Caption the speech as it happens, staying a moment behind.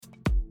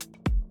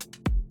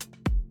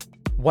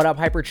What up,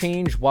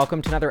 Hyperchange?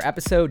 Welcome to another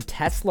episode.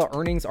 Tesla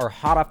earnings are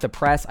hot off the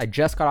press. I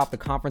just got off the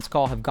conference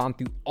call, have gone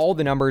through all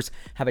the numbers,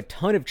 have a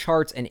ton of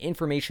charts and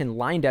information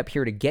lined up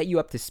here to get you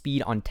up to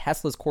speed on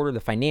Tesla's quarter, the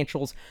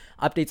financials,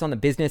 updates on the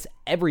business,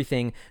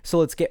 everything. So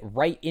let's get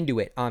right into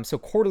it. So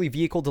quarterly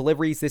vehicle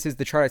deliveries, this is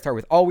the chart I start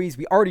with always.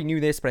 We already knew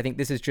this, but I think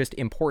this is just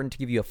important to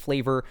give you a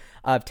flavor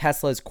of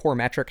Tesla's core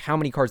metric, how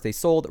many cars they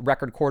sold,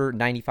 record quarter,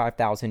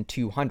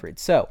 95,200.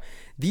 So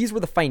these were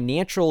the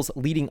financials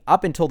leading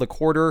up until the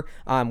quarter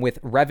with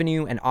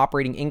revenue and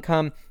operating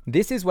income.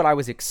 This is what I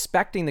was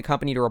expecting the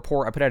company to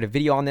report. I put out a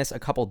video on this a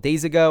couple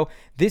days ago.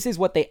 This is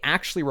what they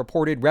actually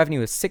reported.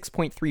 Revenue is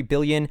 $6.3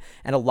 billion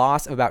and a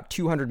loss of about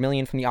 $200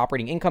 million from the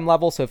operating income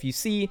level. So if you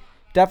see,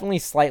 definitely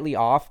slightly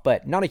off,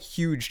 but not a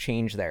huge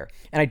change there.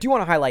 And I do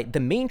want to highlight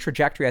the main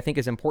trajectory I think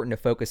is important to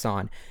focus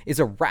on is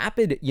a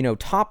rapid,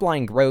 top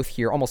line growth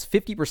here, almost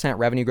 50%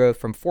 revenue growth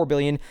from 4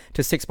 billion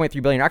to 6.3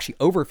 billion, actually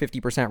over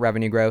 50%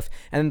 revenue growth.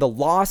 And then the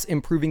loss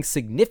improving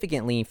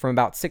significantly from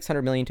about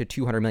 600 million to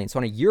 200 million. So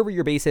on a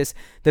year-over-year basis,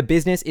 the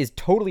business is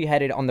totally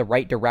headed on the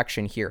right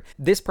direction here.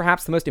 This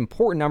perhaps the most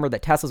important number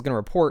that Tesla's going to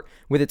report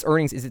with its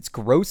earnings is its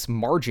gross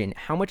margin.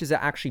 How much is it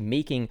actually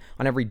making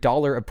on every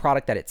dollar of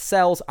product that it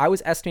sells? I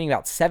was estimating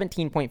about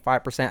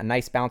 17.5%, a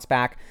nice bounce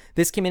back.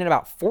 This came in at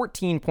about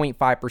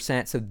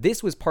 14.5%. So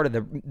this was part of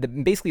the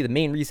basically the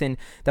main reason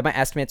that my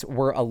estimates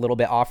were a little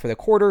bit off for the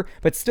quarter,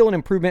 but still an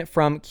improvement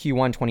from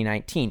Q1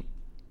 2019.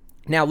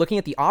 Now, looking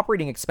at the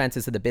operating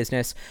expenses of the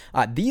business,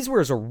 these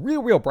were a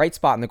real bright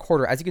spot in the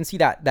quarter. As you can see,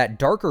 that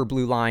darker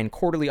blue line,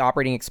 quarterly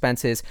operating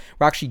expenses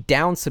were actually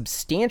down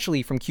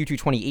substantially from Q2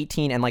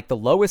 2018 and like the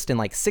lowest in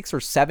like 6 or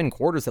 7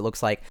 quarters, it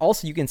looks like.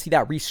 Also, you can see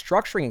that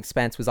restructuring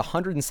expense was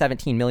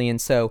 117 million,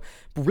 so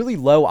really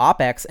low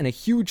OpEx, and a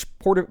huge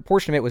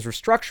portion of it was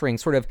restructuring,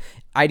 sort of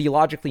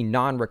ideologically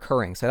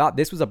non-recurring. So I thought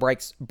this was a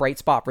bright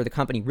spot for the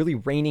company, really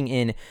reining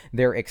in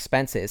their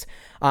expenses.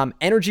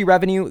 Energy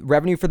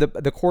revenue for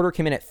the quarter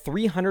came in at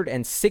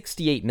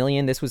 368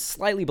 million. This was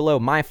slightly below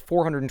my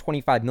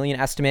 425 million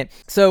estimate.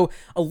 So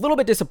a little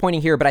bit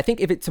disappointing here, but I think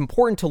if it's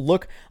important to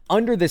look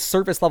under this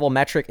surface level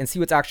metric and see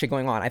what's actually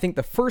going on, I think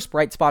the first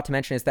bright spot to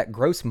mention is that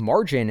gross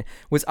margin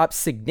was up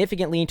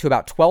significantly to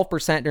about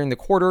 12% during the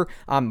quarter,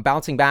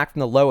 bouncing back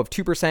from the low of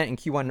 2% in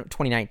Q1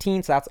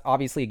 2019. So that's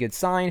obviously a good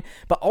sign,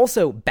 but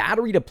also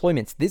battery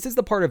deployments. This is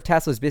the part of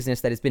Tesla's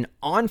business that has been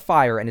on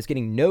fire and is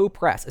getting no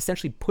press,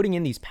 essentially putting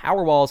in these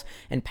power walls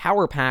and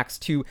power packs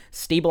to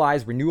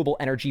stabilize renewable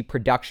energy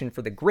production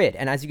for the grid.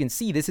 And as you can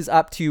see, this is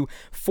up to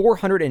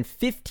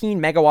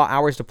 415 megawatt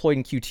hours deployed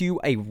in Q2,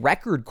 a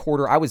record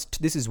quarter.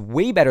 This is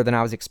way better than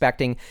I was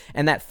expecting.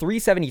 And that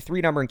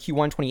 373 number in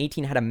Q1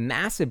 2018 had a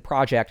massive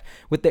project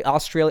with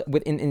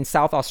in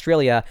South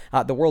Australia,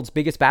 the world's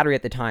biggest battery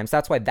at the time. So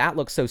that's why that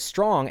looks so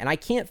strong. And I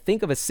can't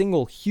think of a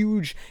single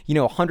huge,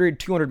 100,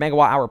 200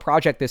 megawatt hour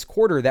project this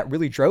quarter that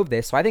really drove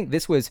this. So I think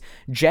this was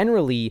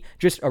generally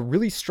just a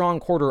really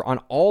strong quarter on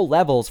all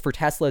levels for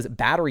Tesla's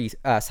battery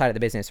side of the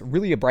business.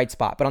 Really a bright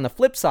spot. But on the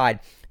flip side,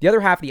 the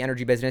other half of the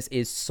energy business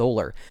is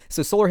solar.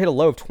 So solar hit a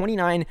low of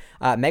 29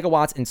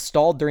 megawatts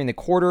installed during the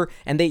quarter,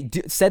 and they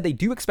said they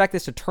do expect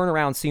this to turn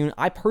around soon.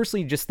 I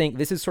personally just think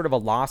this is sort of a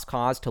lost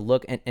cause to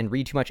look and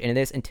read too much into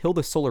this until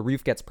the solar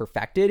roof gets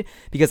perfected,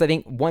 because I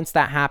think once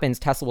that happens,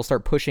 Tesla will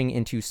start pushing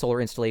into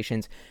solar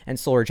installations and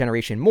solar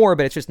generation more,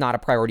 but it's just not a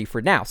priority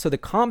for now. So the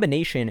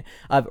combination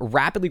of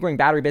rapidly growing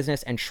battery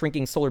business and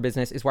shrinking solar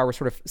business is why we're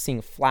sort of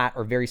seeing flat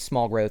or very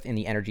small growth in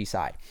the energy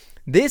side.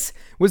 This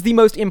was the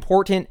most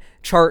important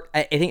chart,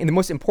 I think, and the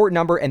most important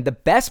number, and the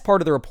best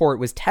part of the report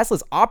was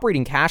Tesla's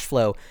operating cash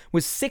flow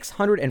was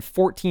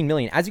 614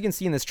 million. As you can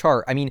see in this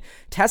chart, I mean,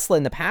 Tesla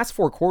in the past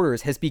 4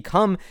 quarters has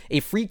become a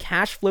free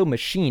cash flow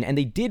machine, and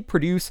they did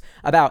produce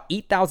about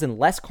 8,000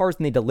 less cars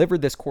than they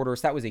delivered this quarter,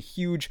 so that was a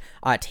huge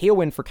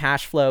tailwind for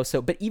cash flow.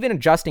 So, but even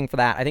adjusting for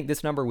that, I think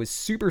this number was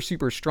super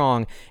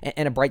strong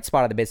and a bright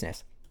spot of the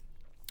business.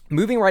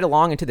 Moving right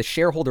along into the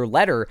shareholder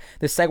letter,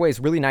 this segues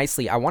really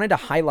nicely. I wanted to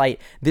highlight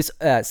this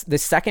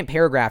second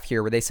paragraph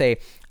here where they say,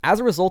 as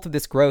a result of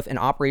this growth and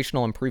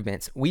operational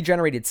improvements, we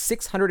generated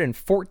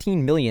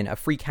 614 million of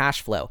free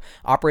cash flow,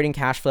 operating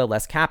cash flow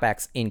less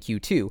capex in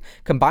Q2.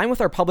 Combined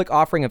with our public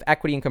offering of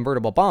equity and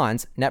convertible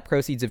bonds, net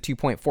proceeds of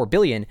 2.4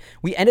 billion,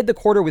 we ended the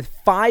quarter with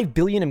 5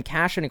 billion in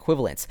cash and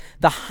equivalents,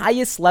 the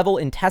highest level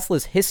in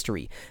Tesla's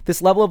history.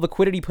 This level of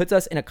liquidity puts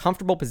us in a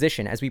comfortable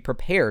position as we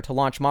prepare to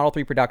launch Model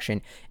 3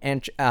 production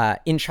and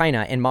in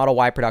China and Model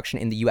Y production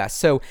in the US.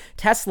 So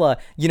Tesla,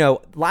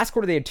 last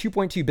quarter they had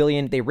 2.2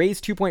 billion, they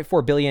raised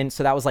 2.4 billion,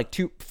 so that was like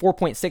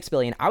 4.6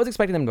 billion. I was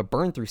expecting them to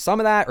burn through some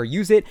of that or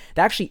use it.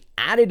 They actually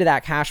added to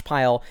that cash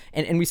pile,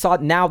 and we saw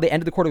now they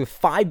ended the quarter with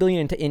 5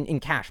 billion in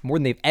cash, more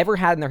than they've ever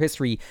had in their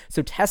history.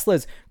 So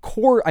Tesla's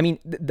core,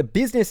 the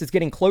business is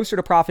getting closer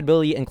to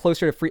profitability and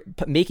closer to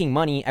making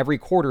money every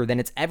quarter than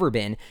it's ever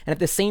been. And at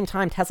the same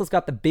time, Tesla's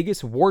got the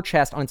biggest war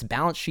chest on its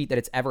balance sheet that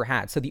it's ever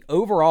had. So the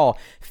overall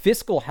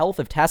fiscal health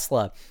of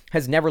Tesla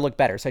has never looked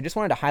better. So I just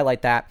wanted to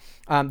highlight that.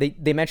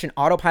 They mentioned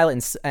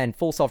autopilot and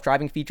full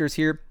self-driving features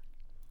here.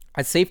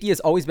 As safety has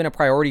always been a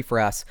priority for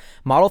us,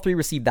 Model 3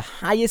 received the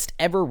highest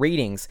ever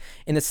ratings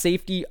in the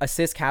safety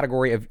assist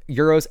category of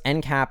Euro's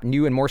NCAP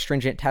new and more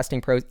stringent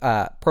testing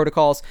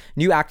protocols.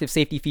 New active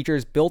safety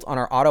features built on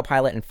our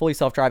autopilot and fully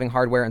self-driving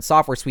hardware and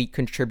software suite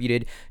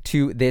contributed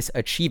to this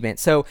achievement.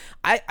 So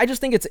I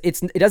just think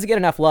it doesn't get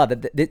enough love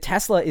that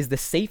Tesla is the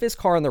safest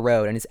car on the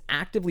road and is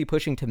actively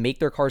pushing to make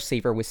their cars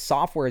safer with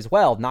software as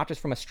well, not just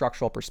from a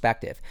structural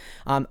perspective.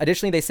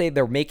 Additionally, they say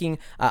they're making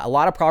a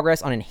lot of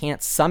progress on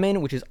Enhanced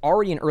Summon, which is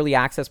already an early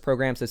access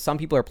program, so some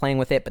people are playing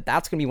with it, but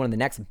that's going to be one of the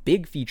next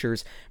big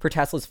features for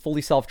Tesla's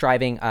fully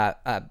self-driving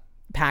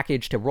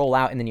package to roll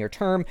out in the near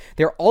term.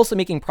 They're also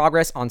making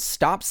progress on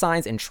stop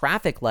signs and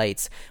traffic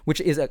lights, which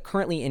is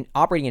currently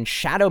operating in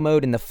shadow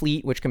mode in the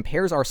fleet, which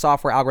compares our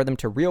software algorithm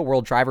to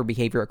real-world driver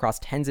behavior across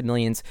tens of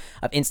millions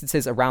of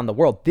instances around the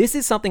world. This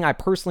is something I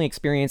personally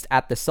experienced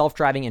at the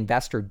self-driving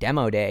investor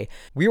demo day.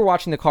 We were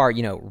watching the car,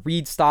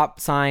 read stop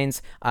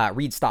signs,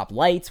 read stop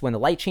lights, when the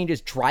light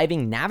changes,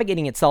 driving,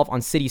 navigating itself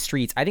on city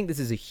streets. I think this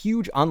is a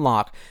huge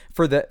unlock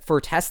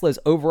for Tesla's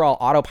overall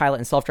autopilot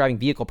and self-driving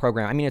vehicle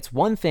program. I mean, it's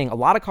one thing, a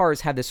lot of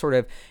cars have this sort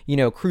of,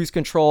 cruise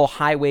control,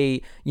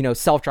 highway,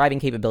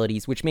 self-driving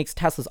capabilities, which makes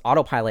Tesla's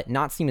autopilot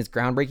not seem as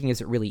groundbreaking as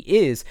it really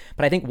is.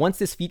 But I think once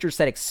this feature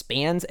set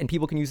expands and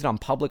people can use it on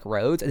public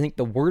roads, I think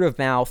the word of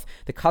mouth,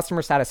 the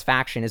customer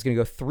satisfaction is going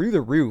to go through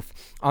the roof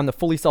on the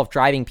fully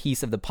self-driving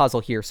piece of the puzzle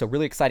here. So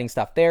really exciting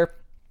stuff there.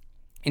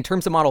 In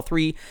terms of Model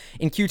 3,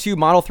 in Q2,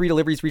 Model 3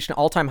 deliveries reached an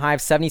all-time high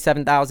of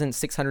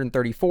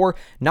 77,634.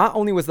 Not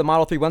only was the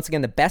Model 3 once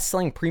again the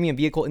best-selling premium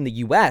vehicle in the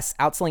US,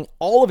 outselling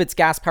all of its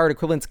gas-powered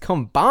equivalents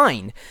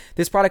combined,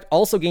 this product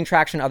also gained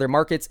traction in other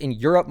markets. In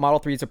Europe, Model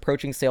 3 is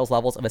approaching sales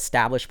levels of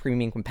established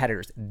premium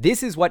competitors.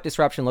 This is what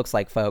disruption looks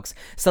like, folks.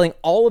 Selling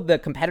all of the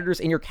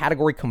competitors in your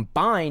category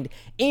combined,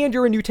 and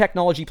you're a new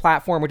technology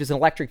platform, which is an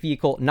electric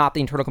vehicle, not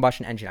the internal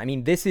combustion engine. I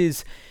mean, this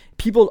is...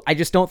 People, I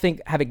just don't think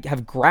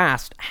have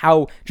grasped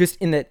how, just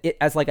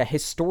as like a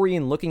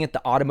historian looking at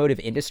the automotive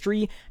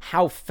industry,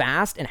 how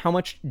fast and how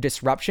much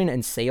disruption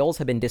and sales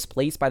have been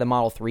displaced by the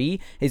Model 3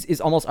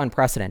 is almost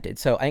unprecedented.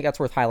 So I think that's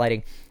worth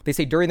highlighting. They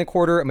say during the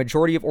quarter, a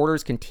majority of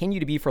orders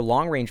continue to be for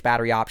long-range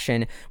battery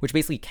option, which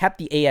basically kept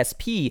the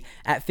ASP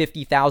at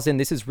 $50,000.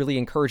 This is really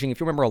encouraging. If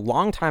you remember a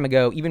long time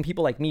ago, even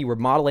people like me were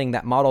modeling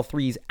that Model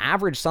 3's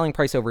average selling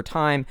price over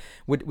time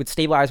would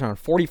stabilize around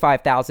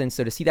 $45,000.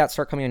 So to see that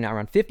start coming in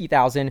around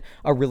 $50,000,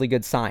 a really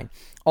good sign.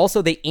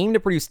 Also, they aim to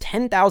produce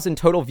 10,000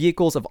 total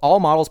vehicles of all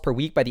models per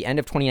week by the end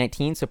of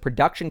 2019. So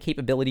production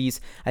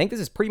capabilities, I think this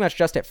is pretty much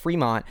just at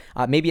Fremont,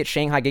 maybe at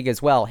Shanghai Giga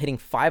as well, hitting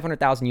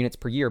 500,000 units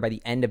per year by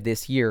the end of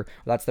this year.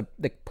 That's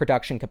the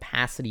production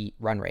capacity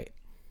run rate.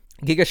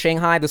 Giga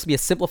Shanghai, this will be a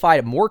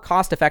simplified, more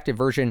cost-effective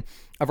version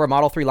of our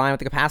Model 3 line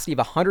with a capacity of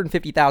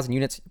 150,000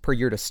 units per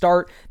year to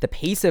start. The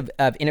pace of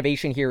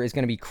innovation here is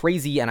going to be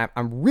crazy, and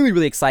I'm really,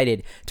 really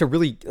excited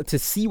to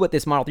see what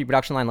this Model 3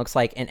 production line looks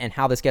like and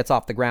how this gets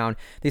off the ground.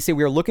 They say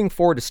we are looking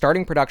forward to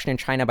starting production in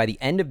China by the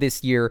end of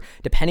this year.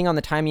 Depending on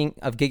the timing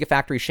of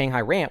Gigafactory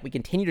Shanghai ramp, we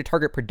continue to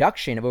target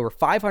production of over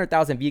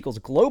 500,000 vehicles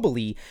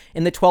globally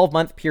in the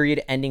 12-month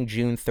period ending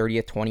June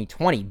 30th,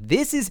 2020.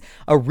 This is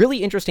a really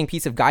interesting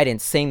piece of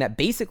guidance saying that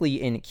basically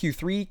in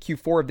Q3,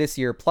 Q4 of this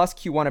year, plus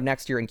Q1 of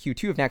next year and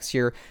Q2 of next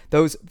year,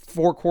 those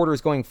 4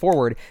 quarters going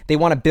forward, they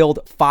want to build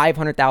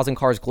 500,000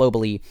 cars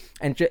globally.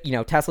 And,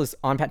 Tesla's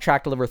on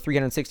track to deliver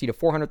 360 to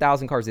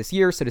 400,000 cars this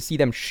year. So to see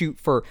them shoot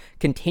for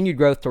continued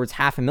growth towards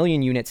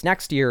 500,000 units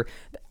next year,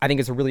 I think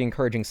is a really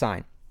encouraging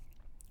sign.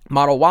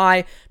 Model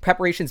Y,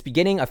 preparations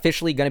beginning,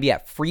 officially going to be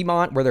at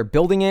Fremont where they're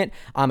building it.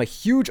 A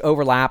huge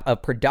overlap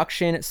of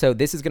production. So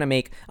this is going to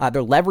make,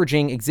 they're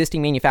leveraging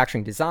existing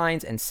manufacturing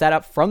designs and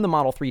setup from the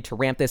Model 3 to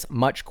ramp this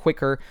much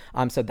quicker.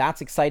 So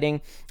that's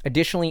exciting.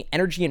 Additionally,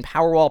 energy and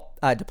Powerwall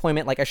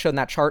deployment, like I showed in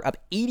that chart, up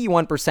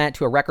 81%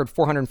 to a record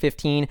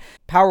 415.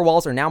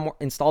 Powerwalls are now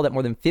installed at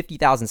more than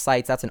 50,000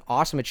 sites. That's an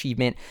awesome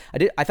achievement.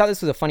 I thought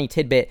this was a funny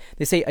tidbit.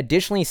 They say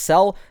additionally,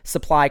 cell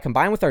supply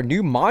combined with our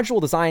new module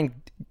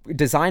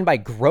designed by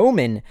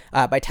Grohmann,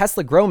 by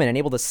Tesla Grohmann,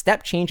 enabled a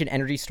step change in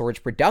energy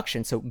storage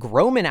production. So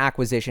Grohmann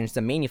acquisition, it's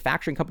a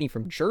manufacturing company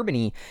from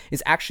Germany,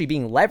 is actually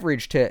being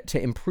leveraged to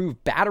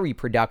improve battery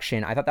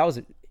production. I thought that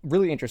was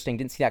really interesting.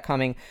 Didn't see that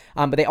coming.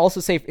 But they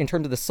also say in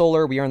terms of the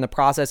solar, we are in the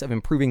process of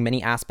improving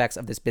many aspects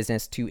of this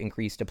business to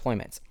increase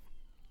deployments.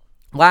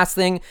 Last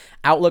thing,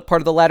 outlook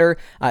part of the letter.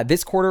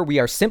 This quarter, we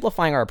are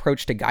simplifying our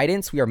approach to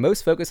guidance. We are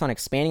most focused on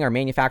expanding our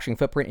manufacturing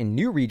footprint in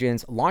new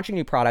regions, launching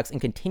new products,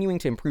 and continuing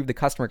to improve the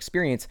customer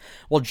experience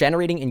while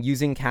generating and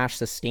using cash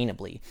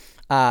sustainably.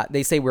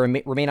 They say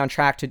we remain on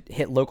track to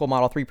hit local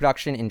Model 3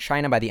 production in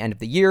China by the end of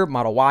the year,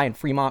 Model Y in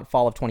Fremont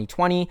fall of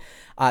 2020.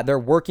 They're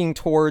working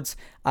towards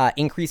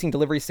increasing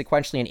deliveries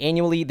sequentially and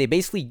annually. They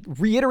basically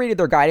reiterated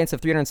their guidance of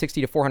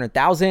 360 to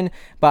 400,000,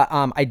 but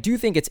I do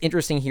think it's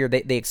interesting here.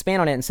 They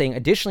expand on it and saying,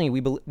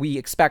 additionally, we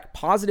expect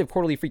positive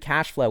quarterly free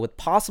cash flow with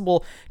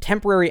possible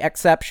temporary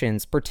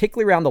exceptions,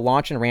 particularly around the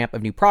launch and ramp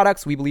of new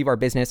products. We believe our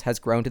business has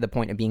grown to the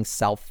point of being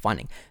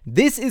self-funding.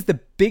 This is the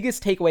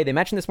biggest takeaway, they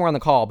mentioned this more on the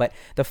call, but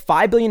the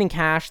 $5 billion in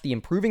cash, the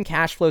improving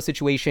cash flow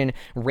situation,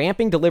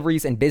 ramping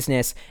deliveries and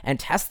business, and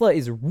Tesla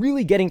is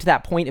really getting to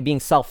that point of being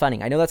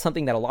self-funding. I know that's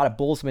something that a lot of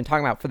bulls have been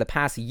talking about for the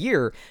past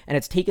year, and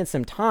it's taken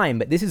some time,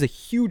 but this is a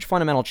huge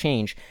fundamental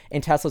change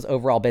in Tesla's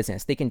overall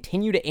business. They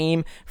continue to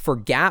aim for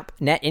GAAP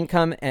net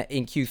income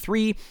in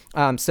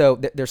Q3,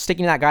 so they're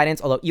sticking to that guidance,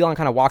 although Elon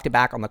kind of walked it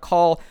back on the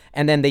call,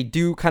 and then they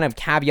do kind of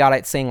caveat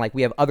it saying like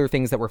we have other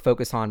things that we're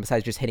focused on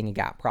besides just hitting a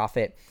GAAP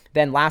profit.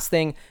 Then last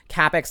thing,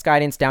 CapEx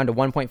guidance down to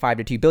 1.5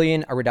 to 2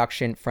 billion, a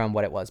reduction from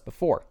what it was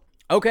before.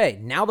 Okay,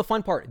 now the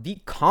fun part, the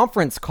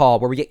conference call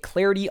where we get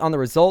clarity on the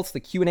results,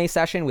 the Q&A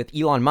session with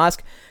Elon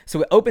Musk.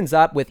 So it opens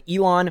up with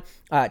Elon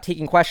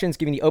taking questions,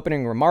 giving the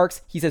opening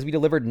remarks. He says we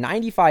delivered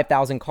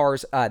 95,000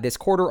 cars this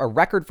quarter, a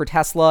record for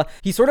Tesla.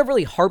 He sort of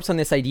really harps on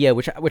this idea,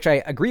 which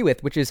I agree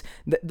with, which is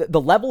the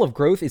level of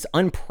growth is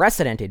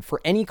unprecedented for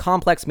any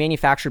complex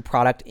manufactured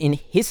product in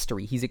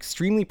history. He's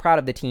extremely proud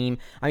of the team.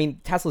 I mean,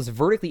 Tesla's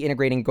vertically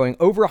integrating, going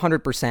over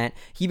 100%.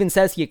 He even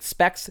says he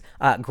expects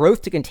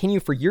growth to continue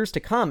for years to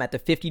come at the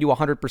 50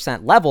 to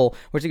 100% level,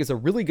 which I think is a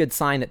really good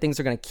sign that things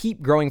are going to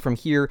keep growing from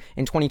here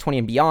in 2020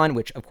 and beyond,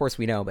 which of course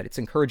we know, but it's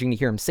encouraging to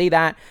hear him say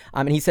that.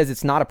 And he says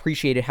it's not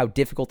appreciated how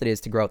difficult it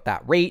is to grow at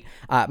that rate.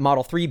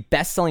 Model 3,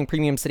 best-selling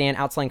premium sedan,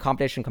 outselling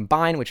competition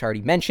combined, which I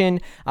already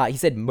mentioned. He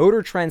said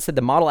Motor Trend said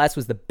the Model S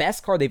was the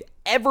best car they've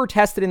ever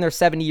tested in their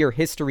 70-year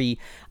history.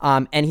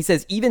 And he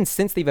says even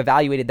since they've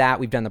evaluated that,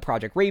 we've done the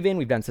Project Raven,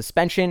 we've done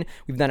suspension,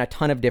 we've done a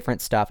ton of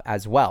different stuff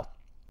as well.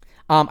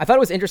 I thought it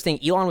was interesting.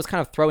 Elon was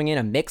kind of throwing in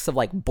a mix of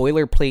like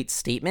boilerplate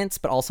statements,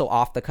 but also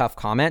off the cuff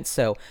comments.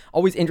 So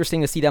always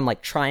interesting to see them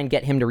like try and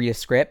get him to read a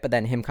script, but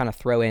then him kind of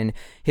throw in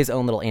his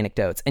own little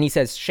anecdotes. And he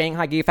says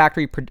Shanghai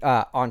Gigafactory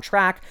on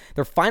track.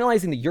 They're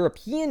finalizing the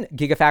European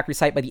Gigafactory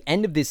site by the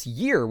end of this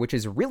year, which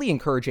is really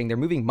encouraging. They're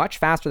moving much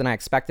faster than I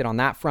expected on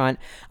that front.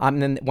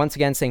 And then once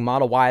again, saying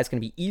Model Y is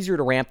going to be easier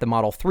to ramp than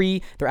Model 3.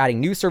 They're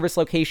adding new service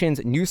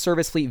locations, new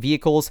service fleet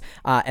vehicles,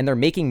 and they're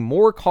making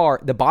more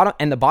the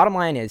bottom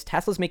line is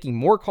Tesla's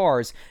making more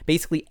cars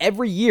basically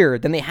every year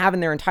than they have in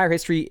their entire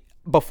history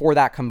before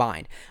that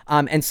combined.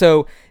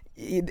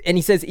 And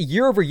he says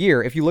year over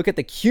year, if you look at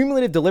the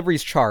cumulative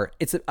deliveries chart,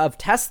 it's of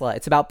Tesla,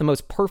 it's about the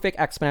most perfect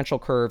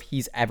exponential curve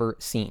he's ever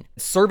seen.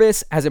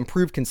 Service has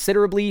improved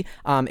considerably.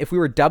 Since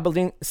we're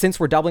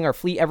doubling our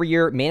fleet every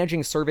year,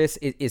 managing service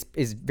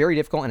is very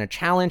difficult and a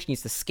challenge.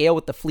 Needs to scale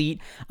with the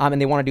fleet, and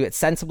they want to do it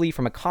sensibly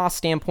from a cost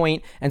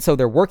standpoint. And so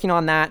they're working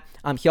on that.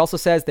 He also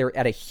says they're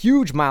at a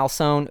huge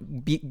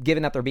milestone,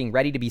 given that they're being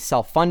ready to be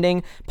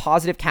self-funding,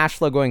 positive cash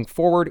flow going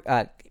forward,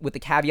 with the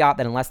caveat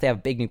that unless they have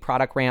a big new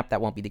product ramp, that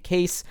won't be the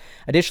case.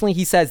 Additionally,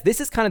 he says, this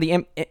is kind of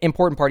the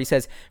important part. He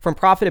says, from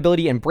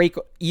profitability and break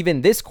even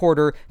this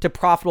quarter to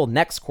profitable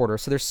next quarter.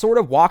 So they're sort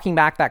of walking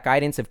back that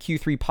guidance of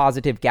Q3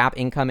 positive GAAP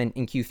income in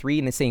Q3,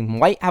 and they're saying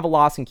might have a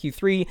loss in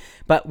Q3,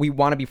 but we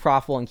want to be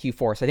profitable in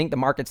Q4. So I think the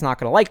market's not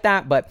going to like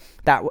that, but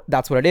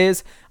that's what it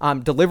is.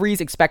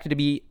 Deliveries expected to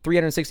be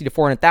 360 to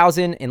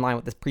 400,000 in line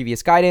with the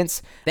previous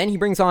guidance. Then he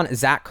brings on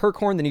Zach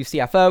Kirkhorn, the new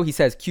CFO. He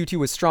says Q2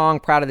 was strong,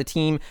 proud of the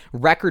team,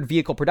 record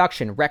vehicle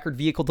production, record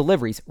vehicle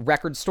deliveries,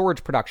 record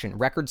storage production,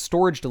 record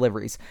storage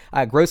deliveries,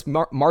 gross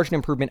margin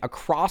improvement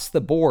across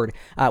the board.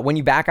 When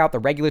you back out the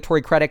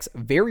regulatory credits,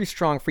 very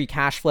strong free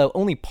cash flow,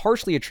 only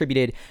partially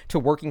attributed to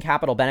working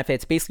capital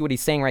benefits. Basically what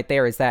he's saying right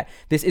there is that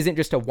this isn't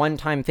just a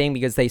one-time thing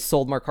because they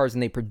sold more cars than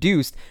they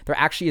produced. There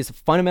actually is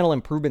fundamental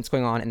improvements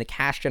going on in the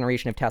cash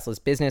generation of Tesla's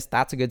business.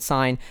 That's a good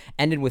sign.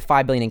 Ended with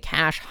 $5 billion in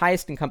cash,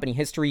 highest in company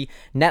history.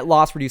 Net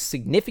loss reduced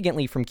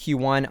significantly from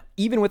Q1,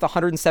 even with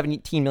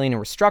 $117 million in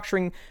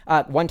restructuring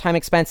one-time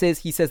expenses.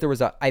 He says there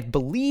was I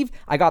believe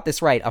I got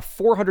this right, a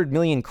 $400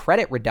 million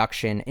credit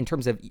reduction in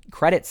terms of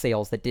credit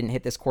sales that didn't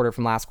hit this quarter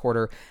from last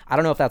quarter. I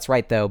don't know if that's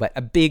right though, but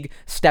a big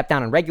step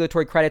down in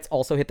regulatory credits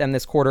also hit them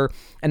this quarter,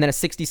 and then a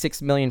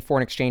 $66 million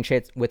foreign exchange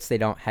hit, which they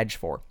don't hedge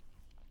for.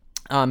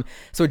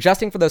 So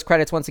adjusting for those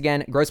credits, once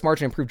again, gross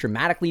margin improved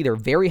dramatically. They're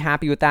very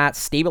happy with that,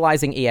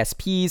 stabilizing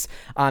ASPs.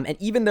 And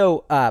even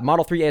though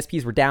Model 3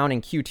 ASPs were down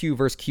in Q2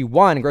 versus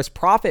Q1, gross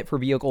profit per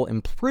vehicle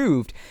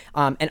improved.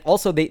 And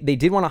also they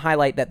did want to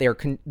highlight that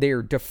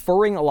they're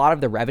deferring a lot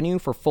of the revenue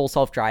for full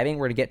self-driving.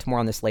 We're going to get to more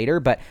on this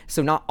later, but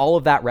so not all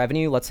of that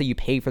revenue, let's say you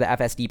pay for the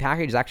FSD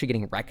package, is actually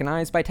getting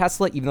recognized by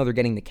Tesla, even though they're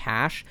getting the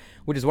cash,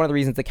 which is one of the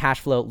reasons the cash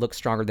flow looks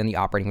stronger than the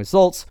operating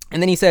results.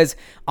 And then he says,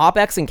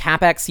 OPEX and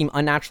CapEx seem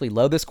unnaturally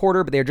low this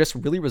quarter, but they're just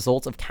really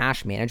results of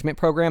cash management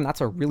program. That's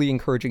a really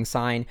encouraging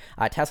sign.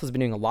 Tesla's been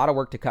doing a lot of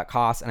work to cut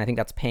costs, and I think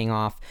that's paying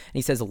off. And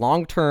he says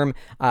long-term,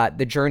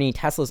 the journey,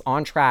 Tesla's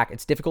on track.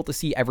 It's difficult to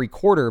see every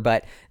quarter,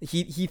 but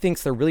he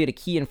thinks they're really at a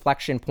key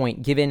inflection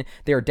point given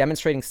they're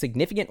demonstrating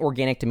significant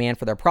organic demand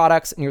for their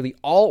products. Nearly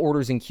all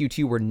orders in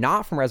Q2 were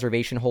not from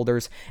reservation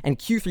holders, and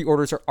Q3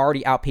 orders are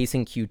already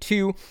outpacing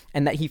Q2,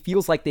 and that he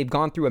feels like they've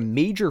gone through a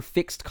major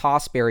fixed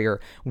cost barrier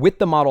with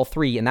the Model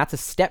 3, and that's a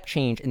step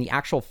change in the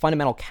actual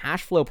fundamental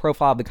cash flow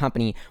profile of the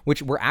company,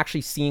 which we're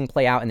actually seeing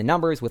play out in the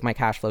numbers with my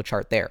cash flow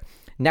chart there.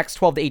 next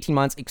 12 to 18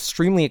 months,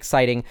 extremely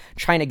exciting.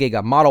 China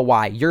Giga, Model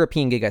Y,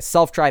 European Giga,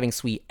 self-driving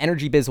suite,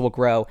 Energy Biz will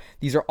grow.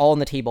 These are all on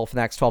the table for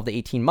the next 12 to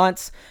 18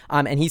 months.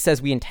 And he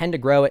says we intend to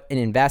grow it and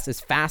invest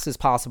as fast as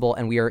possible,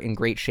 and we are in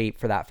great shape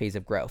for that phase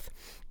of growth.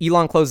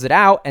 Elon closes it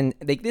out, and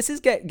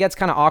gets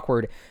kind of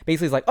awkward.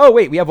 Basically, he's like, "Oh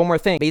wait, we have one more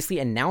thing." Basically,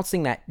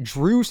 announcing that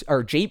JB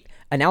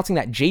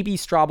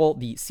Straubel,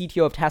 the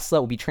CTO of Tesla,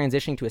 will be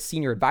transitioning to a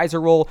senior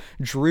advisor role.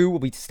 Drew will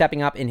be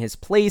stepping up in his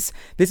place.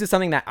 This is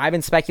something that I've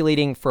been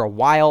speculating for a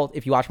while.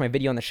 If you watch my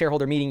video on the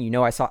shareholder meeting, you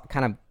know I saw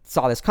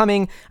this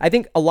coming. I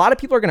think a lot of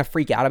people are going to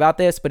freak out about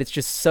this, but it's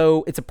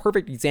a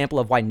perfect example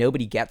of why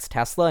nobody gets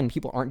Tesla and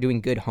people aren't doing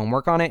good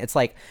homework on it. It's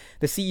like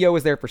the CEO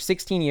was there for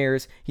 16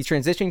 years. He's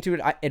transitioning to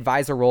an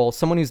advisor role.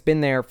 Someone who's been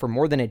there for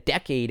more than a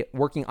decade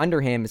working under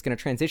him is going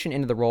to transition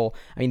into the role.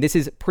 I mean, this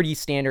is pretty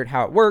standard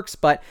how it works,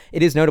 but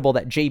it is notable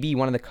that JB,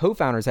 one of the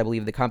co-founders, I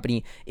believe, of the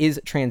company,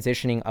 is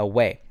transitioning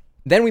away.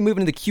 Then we move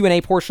into the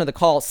Q&A portion of the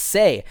call.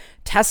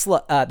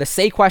 Tesla, the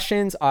Say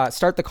questions,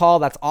 start the call.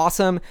 That's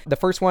awesome. The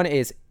first one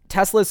is,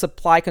 Tesla is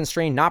supply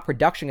constrained, not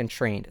production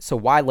constrained. So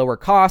why lower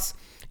costs?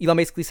 Elon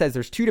basically says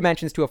there's two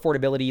dimensions to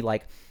affordability,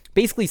 like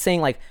basically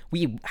saying like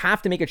we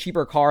have to make a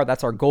cheaper car.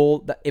 That's our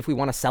goal if we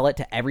want to sell it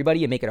to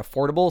everybody and make it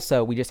affordable.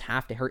 So we just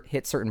have to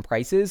hit certain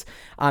prices.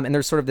 And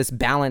there's sort of this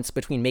balance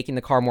between making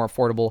the car more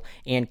affordable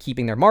and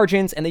keeping their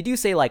margins. And they do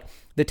say like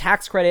the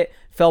tax credit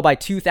fell by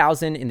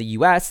 $2,000 in the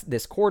US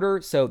this quarter.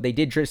 So they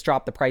did just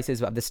drop the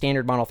prices of the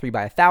standard Model 3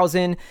 by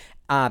 $1,000.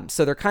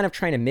 So they're kind of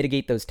trying to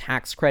mitigate those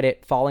tax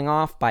credit falling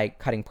off by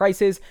cutting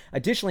prices.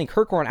 Additionally,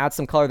 Kirkhorn adds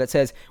some color that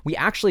says we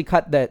actually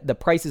cut the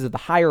prices of the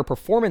higher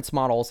performance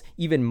models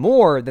even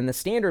more than the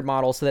standard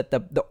model so that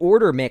the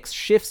order mix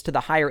shifts to the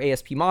higher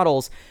ASP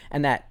models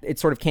and that it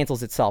sort of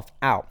cancels itself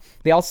out.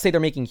 They also say they're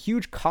making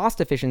huge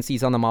cost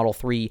efficiencies on the Model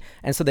 3,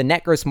 and so the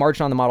net gross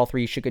margin on the Model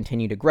 3 should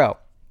continue to grow.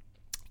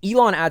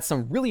 Elon adds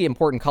some really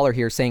important color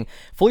here, saying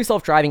fully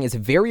self-driving is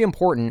very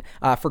important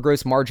for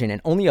gross margin,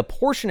 and only a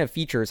portion of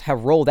features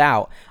have rolled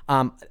out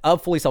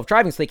of fully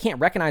self-driving, so they can't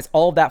recognize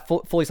all of that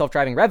fully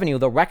self-driving revenue.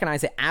 They'll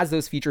recognize it as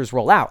those features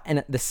roll out.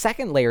 And the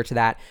second layer to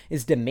that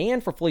is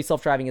demand for fully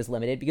self-driving is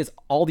limited because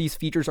all these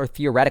features are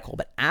theoretical.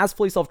 But as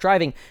fully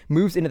self-driving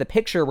moves into the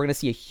picture, we're going to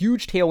see a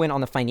huge tailwind on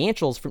the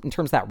financials in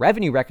terms of that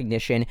revenue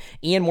recognition,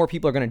 and more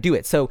people are going to do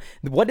it. So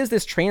what does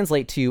this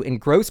translate to in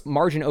gross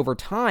margin over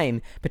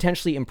time,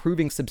 potentially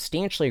improving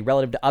substantially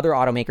relative to other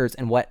automakers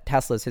and what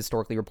Tesla's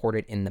historically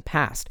reported in the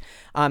past?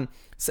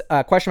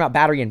 A question about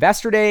Battery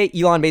Investor Day.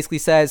 Elon basically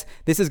says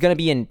this is going to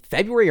be in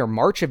February or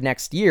March of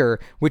next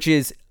year, which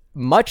is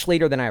much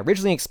later than I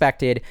originally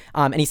expected.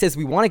 And he says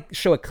we want to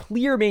show a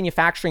clear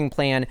manufacturing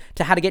plan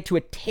to how to get to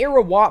a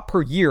terawatt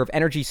per year of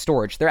energy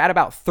storage. They're at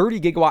about 30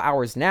 gigawatt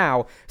hours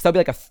now. So that'll be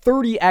like a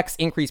 30x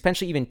increase,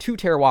 potentially even 2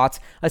 terawatts,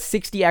 a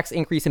 60x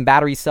increase in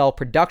battery cell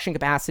production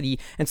capacity.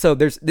 And so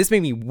this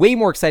made me way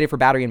more excited for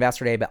Battery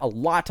Investor Day, but a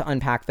lot to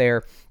unpack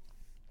there.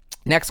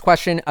 Next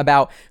question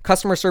about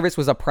customer service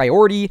was a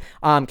priority.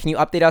 Can you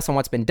update us on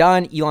what's been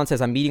done? Elon says,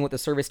 I'm meeting with the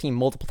service team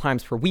multiple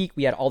times per week.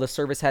 We had all the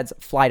service heads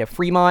fly to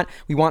Fremont.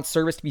 We want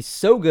service to be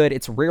so good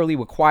it's rarely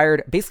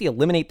required. Basically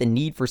eliminate the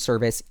need for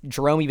service.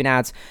 Jerome even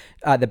adds,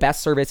 the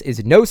best service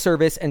is no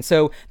service. And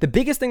so the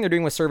biggest thing they're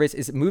doing with service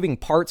is moving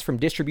parts from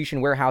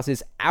distribution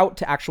warehouses out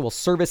to actual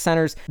service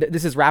centers.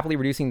 This is rapidly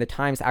reducing the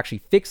times to actually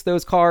fix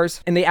those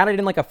cars. And they added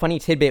in like a funny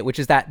tidbit, which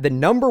is that the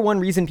number one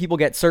reason people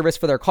get service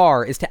for their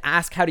car is to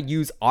ask how to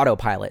use autopilot.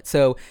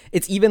 So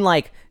it's even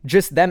like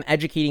just them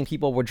educating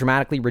people will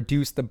dramatically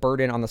reduce the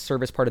burden on the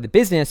service part of the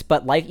business.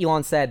 But like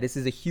Elon said, this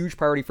is a huge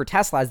priority for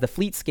Tesla as the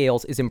fleet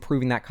scales, is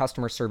improving that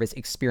customer service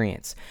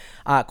experience.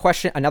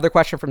 Another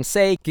question from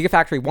Say,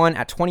 Gigafactory 1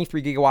 at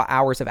 23 gigawatt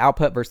hours of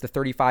output versus the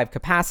 35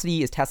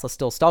 capacity. Is Tesla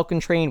still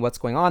cell-constrained? What's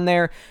going on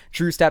there?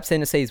 Drew steps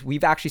in and says,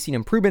 we've actually seen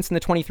improvements in the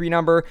 23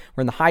 number.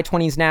 We're in the high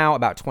 20s now,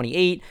 about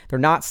 28. They're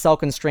not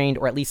cell-constrained,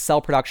 or at least cell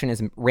production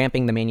is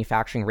ramping the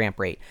manufacturing ramp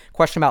rate.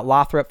 Question about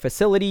Lothrop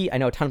facility. I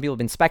know a ton of people have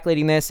been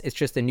speculating this. It's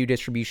just a new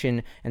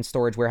distribution and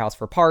storage warehouse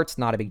for parts.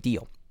 Not a big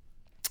deal.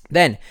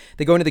 Then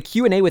they go into the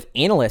Q&A with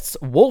analysts.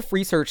 Wolf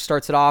Research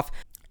starts it off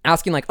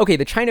asking like, okay,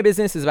 the China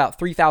business is about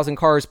 3,000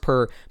 cars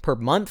per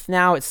month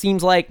now. It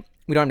seems like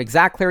we don't have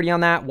exact clarity on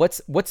that.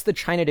 What's the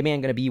China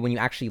demand going to be when you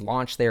actually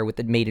launch there with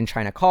the made in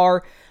China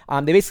car?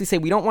 They basically say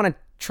we don't want to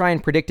try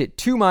and predict it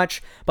too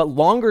much, but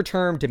longer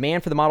term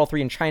demand for the Model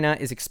 3 in China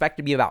is expected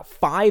to be about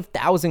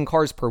 5,000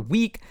 cars per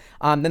week.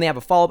 Then they have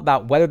a follow-up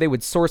about whether they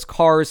would source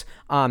cars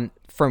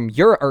from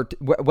Europe, or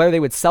whether they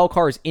would sell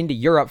cars into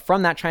Europe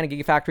from that China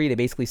Gigafactory. They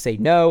basically say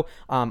no.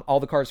 All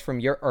the cars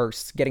from Europe are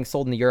getting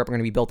sold into Europe are going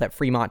to be built at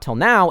Fremont till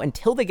now,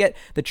 until they get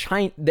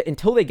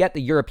the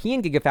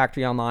European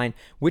Gigafactory online,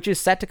 which is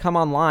set to come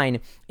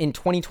online in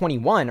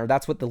 2021, or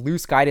that's what the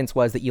loose guidance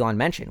was that Elon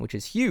mentioned, which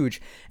is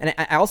huge. And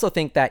I also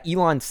think that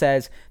Elon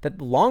says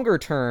that longer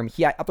term,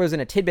 he throws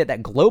in a tidbit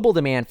that global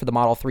demand for the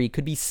Model 3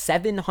 could be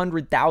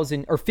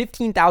 700,000 or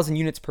 15,000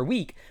 units per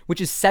week, which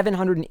is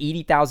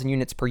 780,000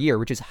 units per year,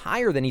 which is higher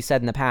higher than he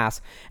said in the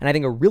past. And I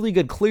think a really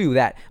good clue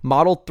that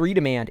Model 3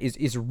 demand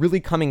is really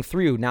coming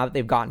through now that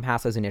they've gotten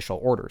past those initial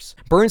orders.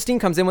 Bernstein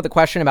comes in with a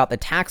question about the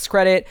tax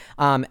credit,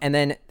 and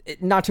then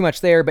not too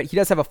much there, but he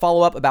does have a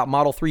follow-up about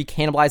Model 3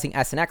 cannibalizing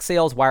S and X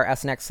sales. Why are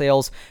S and X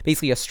sales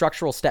basically a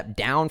structural step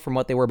down from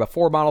what they were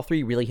before Model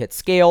 3 really hit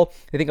scale?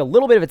 They think a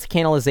little bit of it's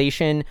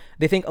cannibalization.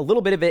 They think a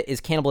little bit of it is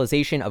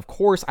cannibalization. Of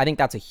course, I think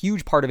that's a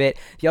huge part of it.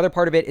 The other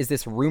part of it is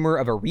this rumor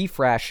of a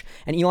refresh,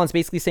 and Elon's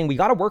basically saying we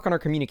got to work on our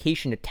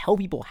communication to tell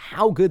people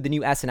how good the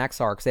new S and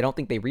X are, because I don't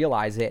think they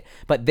realize it,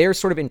 but they're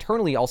sort of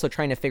internally also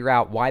trying to figure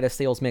out why the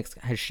sales mix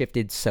has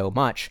shifted so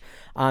much.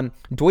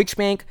 Deutsche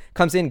Bank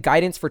comes in,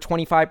 guidance for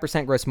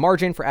 25% gross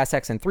margin for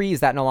SX and 3. Is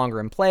that no longer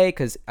in play?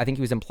 Because I think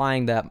he was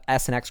implying the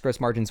S and X gross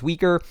margin's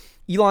weaker.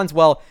 Elon's,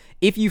 well,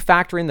 if you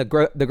factor in the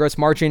gross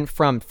margin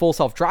from Full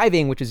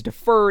Self-Driving, which is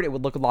deferred, it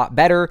would look a lot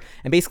better.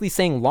 And basically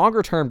saying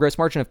longer term gross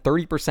margin of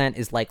 30%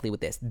 is likely with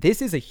this.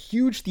 This is a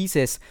huge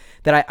thesis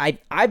that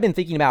I've been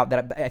thinking about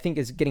that I think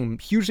is getting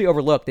hugely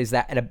overlooked, is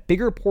that at a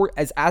bigger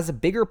as a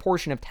bigger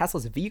portion of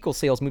Tesla's vehicle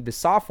sales move to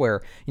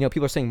software,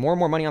 people are saying more and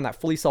more money on that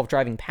fully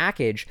self-driving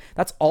package.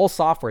 That's all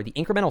software. The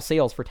incremental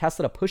sales for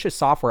Tesla to push a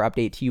software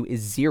update to you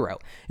is zero.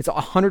 It's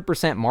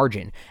 100%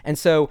 margin. And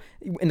so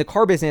in the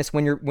car business,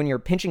 when you're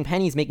pinching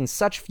pennies, making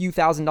such few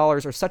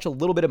 $1,000s or such a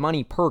little bit of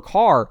money per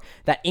car,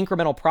 that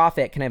incremental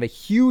profit can have a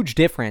huge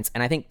difference.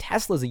 And I think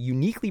Tesla is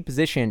uniquely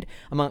positioned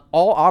among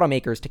all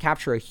automakers to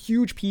capture a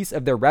huge piece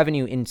of their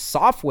revenue in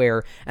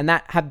software, and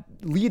that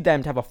lead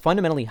them to have a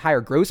fundamentally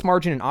higher gross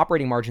margin and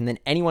operating margin than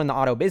anyone in the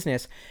auto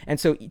business. And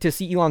so to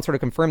see Elon sort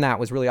of confirm that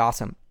was really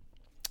awesome.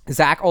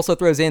 Zach also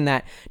throws in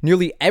that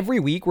nearly every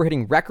week we're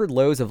hitting record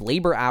lows of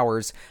labor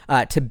hours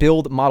to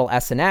build Model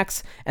S and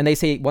X. And they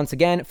say, once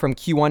again, from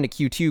Q1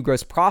 to Q2,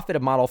 gross profit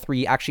of Model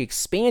 3 actually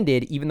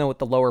expanded, even though with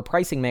the lower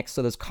pricing mix.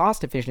 So those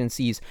cost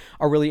efficiencies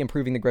are really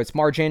improving the gross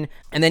margin.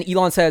 And then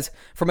Elon says,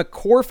 from a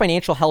core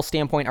financial health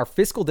standpoint, our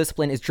fiscal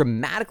discipline is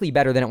dramatically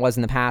better than it was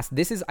in the past.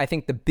 This is, I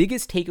think, the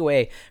biggest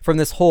takeaway from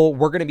this whole,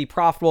 we're going to be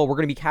profitable, we're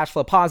going to be cash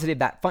flow positive,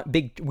 that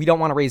big, we don't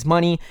want to raise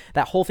money,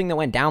 that whole thing that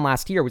went down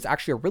last year was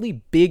actually a really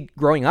big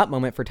growing up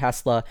moment for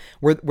Tesla,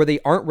 where they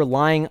aren't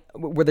relying,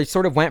 where they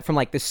sort of went from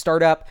like this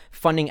startup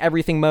funding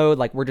everything mode,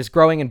 like we're just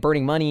growing and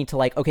burning money, to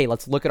like, okay,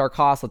 let's look at our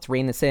costs, let's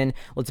rein this in,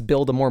 let's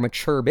build a more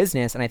mature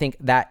business. And I think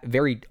that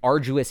very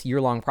arduous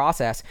year-long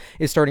process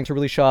is starting to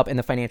really show up in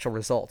the financial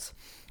results.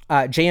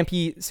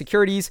 JMP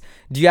Securities,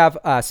 do you have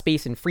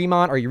space in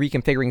Fremont? Are you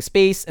reconfiguring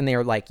space? And they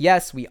are like,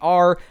 yes, we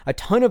are. A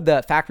ton of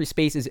the factory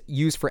space is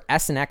used for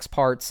S and X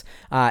parts,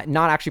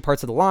 not actually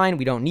parts of the line.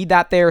 We don't need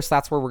that there. So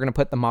that's where we're going to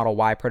put the Model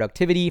Y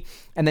productivity.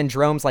 And then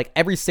Jerome's like,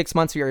 every 6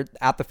 months you're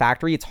at the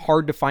factory, it's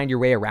hard to find your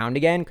way around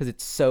again because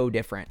it's so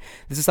different.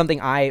 This is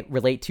something I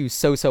relate to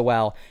so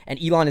well.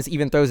 And Elon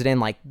even throws it in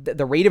like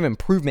the rate of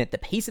improvement, the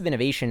pace of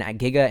innovation at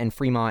Giga and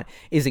Fremont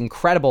is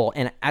incredible.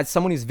 And as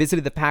someone who's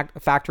visited the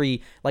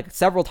factory like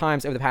several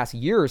times over the past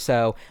year or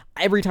so,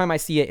 every time I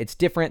see it, it's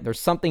different. There's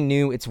something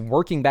new. It's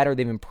working better.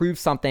 They've improved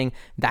something.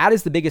 That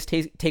is the biggest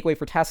takeaway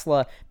for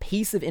Tesla.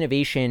 Pace of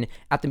innovation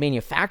at the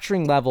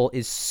manufacturing level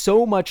is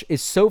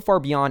so far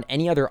beyond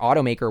any other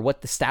automaker,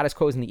 what the status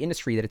quo is in the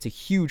industry, that it's a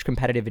huge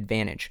competitive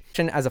advantage.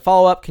 And as a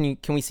follow-up, can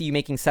we see you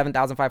making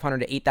 7,500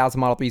 to 8,000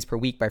 Model 3s per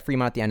week by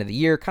Fremont at the end of the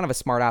year? Kind of a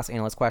smart-ass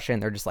analyst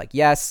question. They're just like,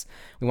 yes,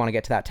 we want to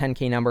get to that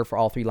 10K number for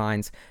all three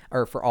lines,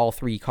 or for all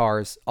three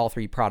cars, all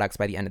three products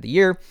by the end of the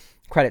year.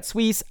 Credit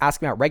Suisse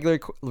asking about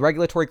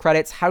regulatory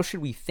credits. How should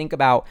we think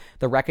about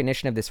the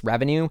recognition of this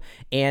revenue?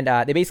 And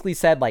they basically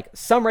said like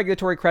some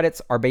regulatory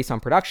credits are based on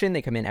production.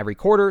 They come in every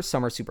quarter.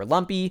 Some are super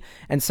lumpy.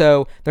 And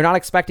so they're not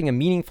expecting a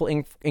meaningful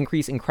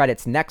increase in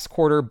credits next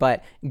quarter,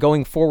 but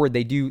going forward,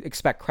 they do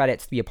expect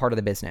credits to be a part of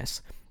the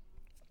business.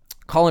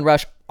 Colin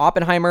Rush,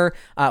 Oppenheimer,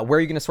 where are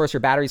you going to source your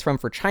batteries from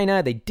for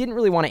China? They didn't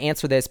really want to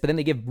answer this, but then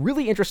they give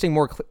really interesting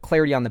more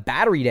clarity on the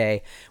battery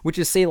day, which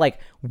is say like,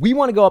 we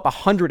want to go up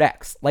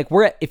 100x. Like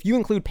if you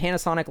include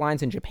Panasonic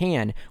lines in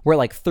Japan, we're at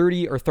like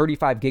 30 or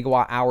 35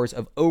 gigawatt hours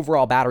of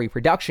overall battery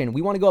production.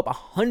 We want to go up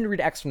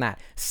 100x from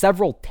that,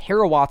 several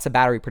terawatts of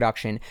battery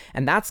production.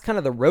 And that's kind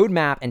of the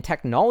roadmap and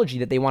technology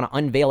that they want to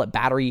unveil at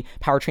Battery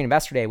Powertrain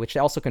Investor Day, which they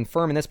also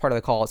confirm in this part of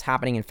the call is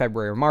happening in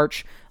February or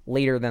March,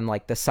 later than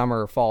like the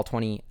summer or fall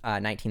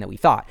 2019 that we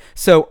thought.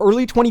 So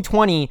early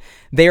 2020,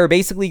 they are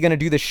basically going to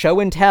do the show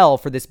and tell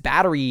for this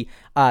battery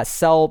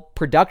cell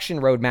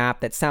production roadmap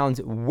that sounds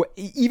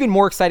even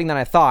more exciting than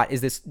I thought,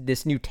 is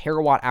this new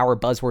terawatt hour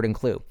buzzword and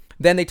clue.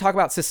 Then they talk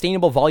about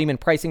sustainable volume and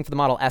pricing for the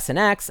Model S and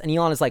X, and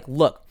Elon is like,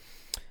 look,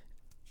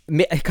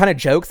 kind of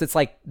jokes. It's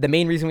like the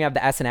main reason we have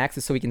the S and X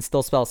is so we can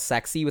still spell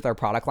sexy with our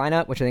product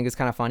lineup, which I think is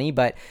kind of funny.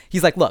 But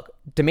he's like, look,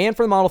 demand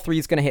for the Model 3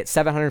 is going to hit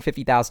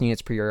 750,000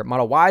 units per year.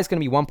 Model Y is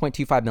going to be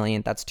 1.25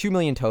 million. That's 2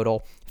 million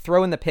total.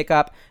 throw in the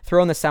pickup,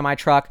 throw in the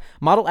semi-truck.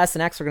 Model S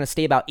and X are going to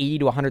stay about 80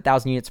 to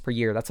 100,000 units per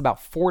year. That's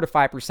about 4 to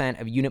 5%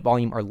 of unit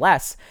volume or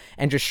less,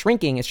 and just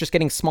shrinking. It's just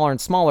getting smaller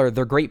and smaller.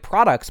 They're great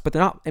products, but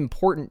they're not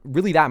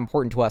really that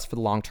important to us for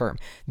the long term.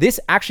 This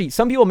actually,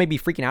 some people may be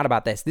freaking out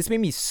about this. This made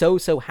me so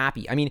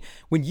happy. I mean,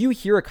 when you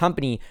hear a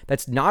company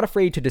that's not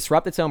afraid to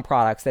disrupt its own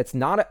products, that's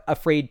not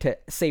afraid to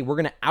say we're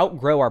going to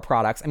outgrow our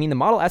products. I mean, the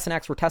Model S and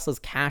X were Tesla's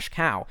cash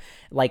cow.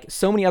 Like,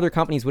 so many other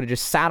companies would have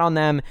just sat on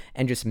them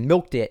and just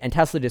milked it, and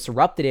Tesla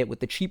disrupted it with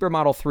the cheaper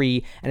Model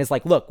 3 and is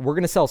like, look, we're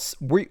going to sell.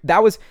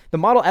 That was the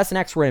Model S and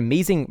X were an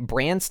amazing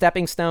brand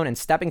stepping stone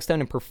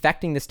in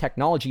perfecting this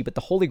technology, but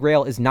the holy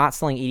grail is not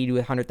selling 80 to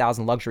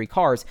 100,000 luxury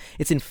cars.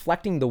 It's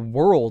inflecting the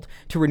world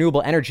to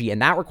renewable energy,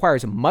 and that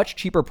requires much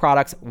cheaper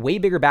products, way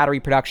bigger battery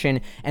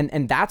production,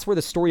 and that's where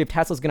the story of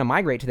Tesla is going to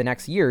migrate to the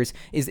next years,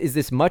 is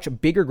this much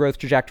bigger growth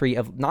trajectory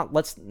of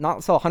let's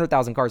not sell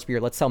 100,000 cars per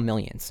year, let's sell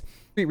millions.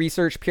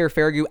 Research, Pierre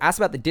Ferragu asked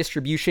about the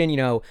distribution.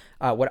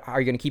 What are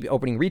you going to keep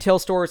opening retail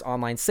stores,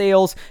 online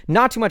sales?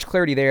 Not too much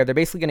clarity there. They're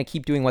basically going to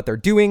keep doing what they're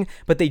doing,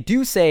 but they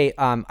do say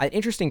an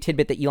interesting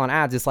tidbit that Elon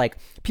adds is like,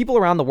 people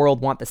around the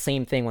world want the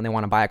same thing when they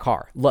want to buy a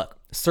car. Look,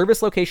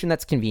 service location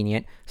that's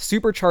convenient,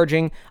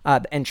 supercharging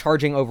and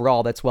charging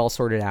overall that's well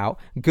sorted out,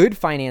 good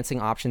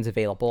financing options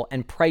available,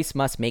 and price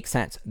must make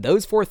sense.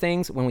 Those 4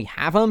 things, when we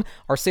have them,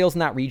 our sales in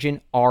that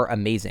region are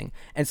amazing.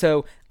 And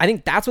so I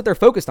think that's what they're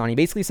focused on. He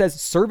basically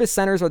says service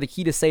centers are the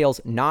key to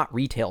sales, not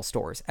retail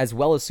stores, as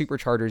well as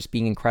superchargers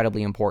being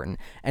incredibly important.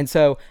 And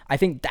so I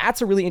think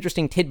that's a really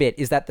interesting tidbit,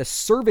 is that the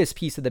service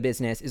piece of the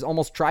business is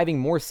almost driving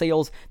more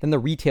sales than the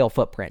retail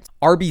footprint.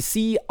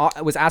 RBC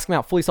was asking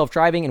about fully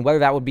self-driving and whether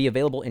that would be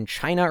available in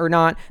China or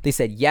not. They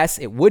said yes,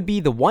 it would be.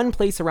 The one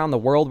place around the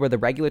world where the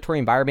regulatory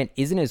environment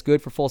isn't as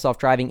good for full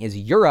self-driving is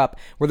Europe,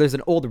 where there's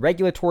an old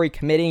regulatory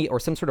committee or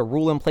some sort of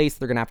rule in place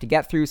they're going to have to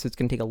get through. So it's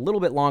going to take a little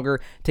bit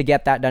longer to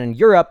get that done in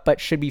Europe, but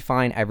should be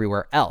fine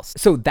everywhere else.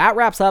 So that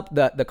wraps up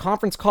the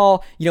conference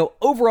call.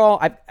 Overall,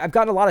 I've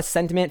gotten a lot of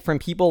sentiment from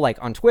people like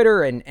on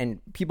Twitter and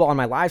people on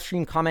my live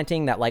stream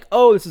commenting that like,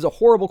 oh, this is a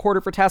horrible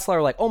quarter for Tesla,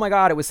 or like, oh my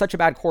God, it was such a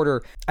bad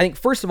quarter. I think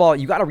first of all,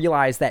 you got to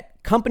realize that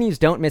companies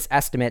don't miss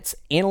estimates,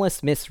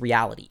 analysts miss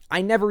reality.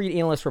 I never read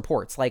analyst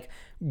reports. Like,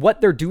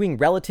 what they're doing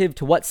relative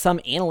to what some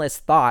analysts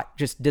thought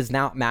just does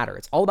not matter.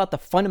 It's all about the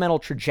fundamental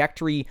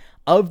trajectory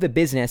of the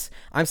business.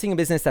 I'm seeing a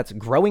business that's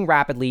growing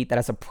rapidly, that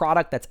has a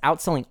product that's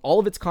outselling all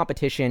of its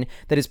competition,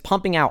 that is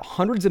pumping out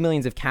hundreds of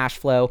millions of cash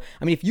flow.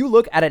 I mean, if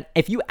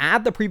you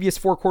add the previous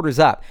 4 quarters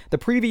up, the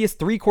previous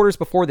 3 quarters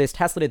before this,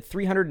 Tesla did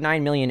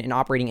 $309 million in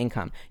operating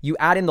income. You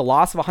add in the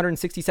loss of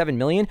 $167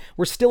 million,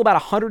 we're still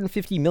about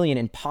 $150 million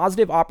in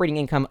positive operating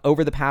income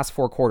over the past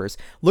 4 quarters.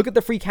 Look at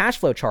the free cash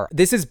flow chart.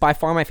 This is by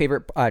far my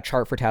favorite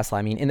chart for Tesla.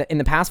 I mean, in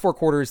the past 4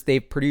 quarters,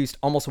 they've produced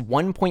almost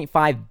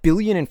 $1.5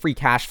 billion in free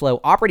cash flow.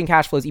 Operating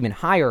cash flow is even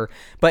higher,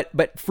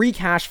 but free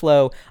cash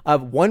flow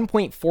of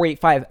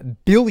 $1.485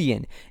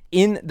 billion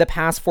in the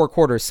past 4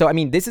 quarters. So, I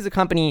mean, this is a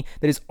company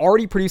that is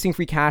already producing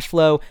free cash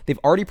flow. They've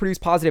already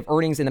produced positive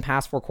earnings in the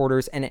past 4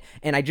 quarters. And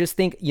I just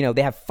think,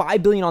 they have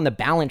 $5 billion on the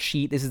balance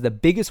sheet. This is the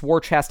biggest war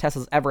chest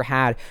Tesla's ever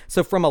had.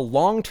 So from a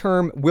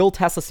long-term, will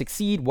Tesla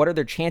succeed? What are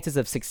their chances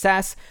of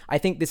success? I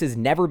think this has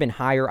never been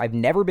higher. I've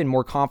never been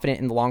more confident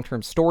in the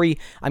long-term story.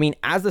 I mean,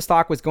 as the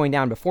stock was going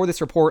down before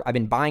this report, I've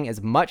been buying as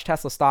much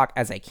Tesla stock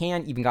as I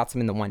can, even got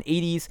some in the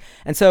 180s.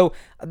 And so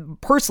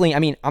personally, I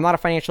mean, I'm not a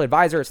financial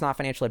advisor. It's not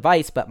financial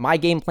advice, but my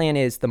game plan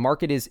is the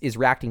market is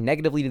reacting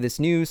negatively to this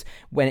news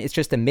when it's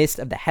just a miss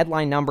of the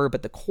headline number,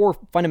 but the core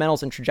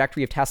fundamentals and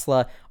trajectory of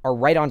Tesla are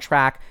right on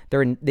track.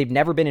 They've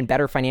never been in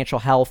better financial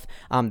health.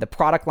 The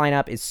product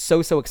lineup is so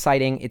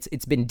exciting.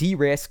 It's been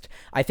de-risked.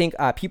 I think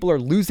people are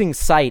losing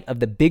sight of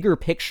the bigger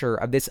picture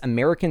of this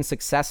American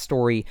success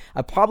story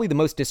of probably the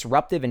most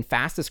disruptive and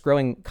fastest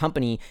growing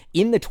company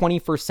in the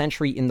 21st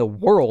century in the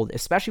world,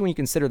 especially when you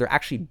consider they're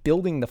actually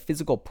building the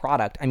physical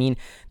product. I mean,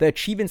 the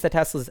achievements that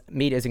Tesla's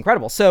made is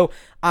incredible. So,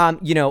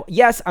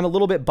 yes, I'm a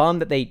little bit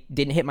bummed that they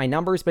didn't hit my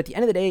numbers, but at the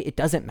end of the day, it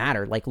doesn't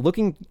matter. Like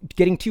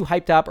getting too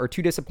hyped up or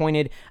too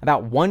disappointed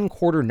about 1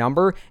 quarter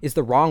number is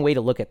the wrong way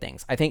to look at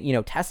things. I think,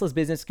 Tesla's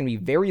business is going to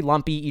be very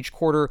lumpy each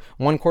quarter.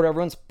 1 quarter,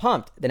 everyone's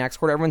pumped. The next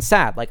quarter, everyone's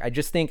sad. Like, I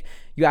just think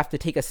you have to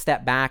take a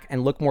step back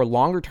and look more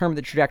longer term at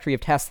the trajectory of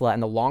Tesla,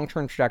 and the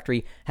long-term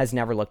trajectory has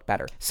never looked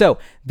better. So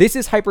this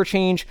is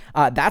Hyperchange.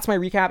 That's my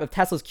recap of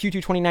Tesla's Q2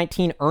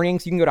 2019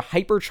 earnings. You can go to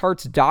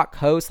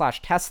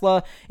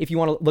hypercharts.co/Tesla if you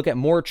want to look at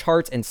more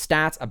charts and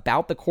stats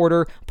about the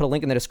quarter. Put a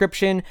link in the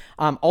description.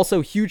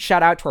 Also, huge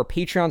shout out to our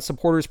Patreon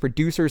supporters,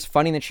 producers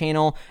funding the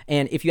channel.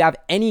 And if you have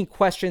any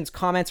questions,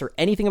 comments, or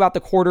anything about the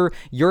quarter,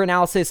 your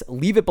analysis,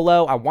 leave it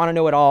below. I want to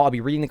know it all. I'll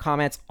be reading the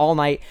comments all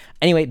night.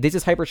 Anyway, this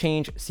is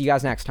Hyperchange. See you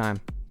guys next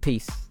time.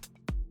 Peace.